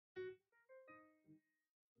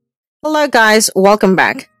Hello guys, welcome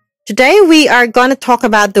back. Today we are going to talk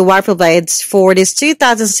about the wiper blades for this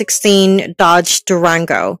 2016 Dodge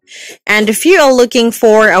Durango. And if you are looking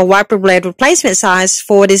for a wiper blade replacement size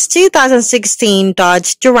for this 2016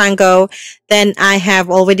 Dodge Durango, then I have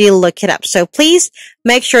already looked it up. So please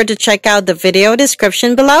make sure to check out the video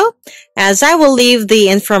description below, as I will leave the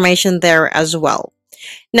information there as well.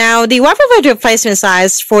 Now, the wiper blade replacement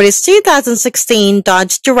size for this 2016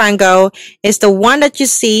 Dodge Durango is the one that you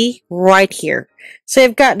see right here. So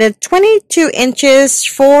you've got the 22 inches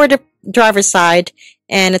for the driver's side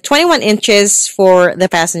and the 21 inches for the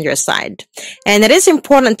passenger side. And it is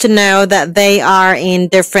important to know that they are in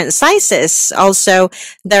different sizes. Also,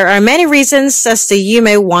 there are many reasons as to you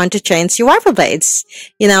may want to change your wiper blades.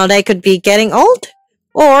 You know, they could be getting old,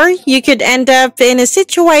 or you could end up in a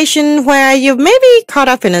situation where you may be caught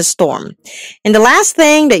up in a storm. And the last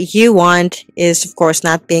thing that you want is, of course,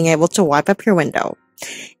 not being able to wipe up your window.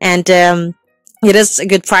 And it is a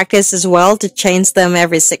good practice as well to change them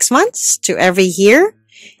every 6 months to every year.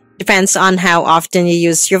 Depends on how often you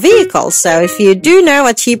use your vehicle. So if you do know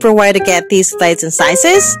a cheaper way to get these blades and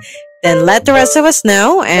sizes, then let the rest of us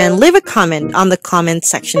know and leave a comment on the comment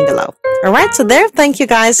section below. Alright, so thank you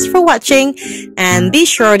guys for watching, and be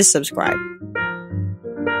sure to subscribe.